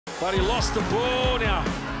But he lost the ball now.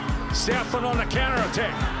 Southland on the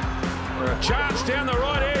counter-attack. Chance down the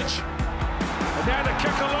right edge. And now the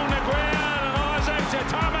kick along the ground, and Isaac to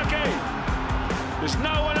Tamaki. There's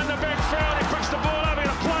no one in the backfield. He picks the ball up, and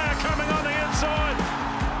a player coming on the inside.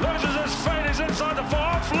 Loses his feet, he's inside the four,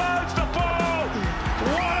 offloads the ball.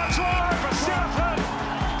 What a try for Southland.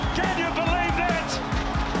 Can you believe that?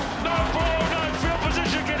 No ball, no field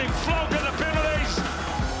position, getting flogged in the penalties.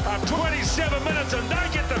 27 minutes, and they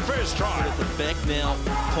get the first try. At the back now,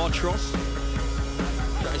 Potros.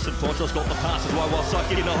 Jason Potros got the pass as well while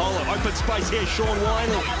sucking in a hole. Open space here, Sean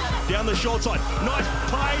Winley down the short side. Nice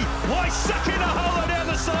play. Why suck in a hole down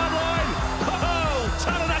the sideline? Oh,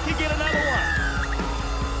 Taranaki get another one.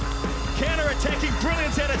 Counter-attacking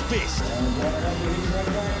brilliance at its best.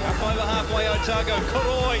 Up over halfway, Otago.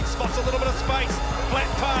 Koroi spots a little bit of space. Flat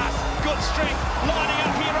pass. Good strength. Lining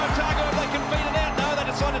up here, Otago, if they can feed it out. No, they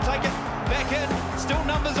decide to take it back in. Still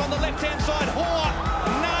numbers on the left-hand side. Hoare.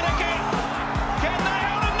 None again. Can they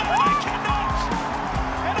own it? No, they cannot.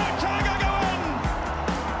 And Otago go in.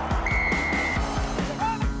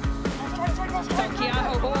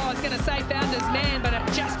 Takiaho, I was going to say found his man, but it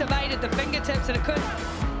just evaded the fingertips, and it could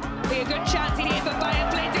be a good chance in here for Bay and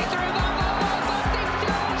Plenty through.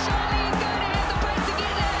 Surely he's going to have the pace to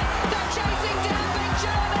get there. They're chasing down Big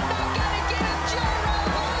John, and not going to get him. Joro,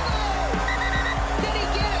 did he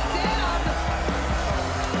get it down?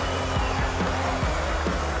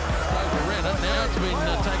 Overran it. Now it's been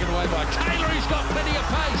taken away by Taylor. He's got plenty of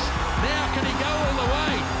pace. Now can he go all the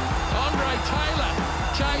way? Andre Taylor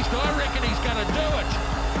chased. I reckon he's going to do it.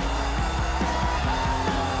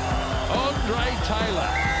 Andre Taylor.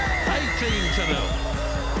 18-0.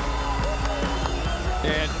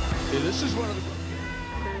 And this is one of the...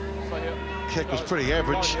 Kick was pretty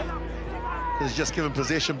average. He's just given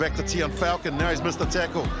possession back to Tian Falcon. Now he's missed the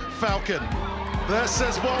tackle. Falcon. This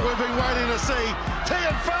is what we've been waiting to see.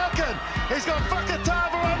 Tian Falcon. He's got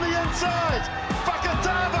Fakatava on the inside.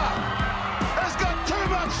 Fakatava has got too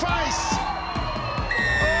much face.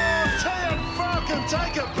 Oh, Tian Falcon,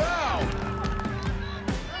 take a bow.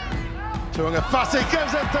 Tuangafasi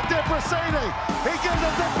gives it to Depressini. He gives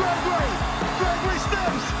it to Gregory. Gregory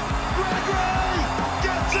steps. Gregory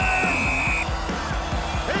gets in.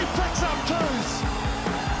 He picks up twos.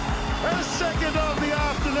 His second of the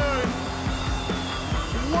afternoon.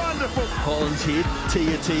 Wonderful. Collins here,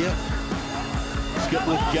 Tia. Skip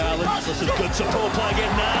with Garland. This is good support play again.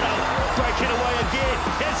 Nado breaking away again.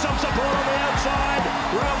 Here's some support on the outside.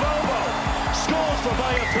 Ravovo scores for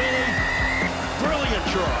Bay of Plenty. Brilliant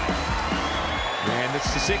try. And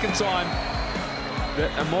it's the second time that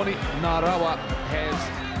Amoni Narawa has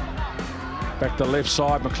back the left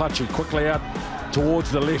side. McClutchy quickly out towards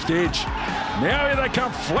the left edge. Now here they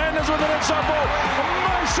come. Flanders with an inside ball.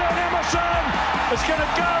 Mason Emerson is going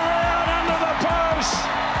to go around under the post.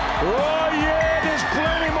 Oh yeah, there's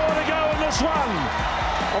plenty more to go in this one.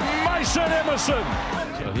 Mason Emerson.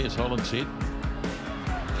 So here's Holland's hit.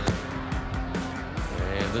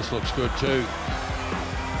 And this looks good too.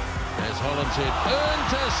 As Holland's hit,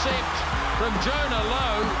 intercept from Jonah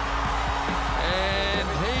Lowe, and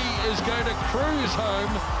he is going to cruise home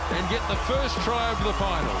and get the first try of the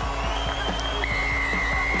final.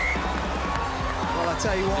 Well, I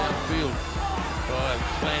tell you what. Downfield by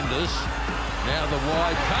Flanders. Now the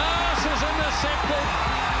wide pass is intercepted,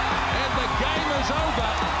 and the game is over.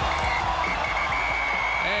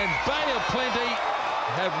 And Bay of Plenty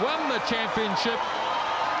have won the championship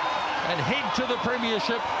and head to the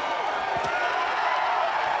premiership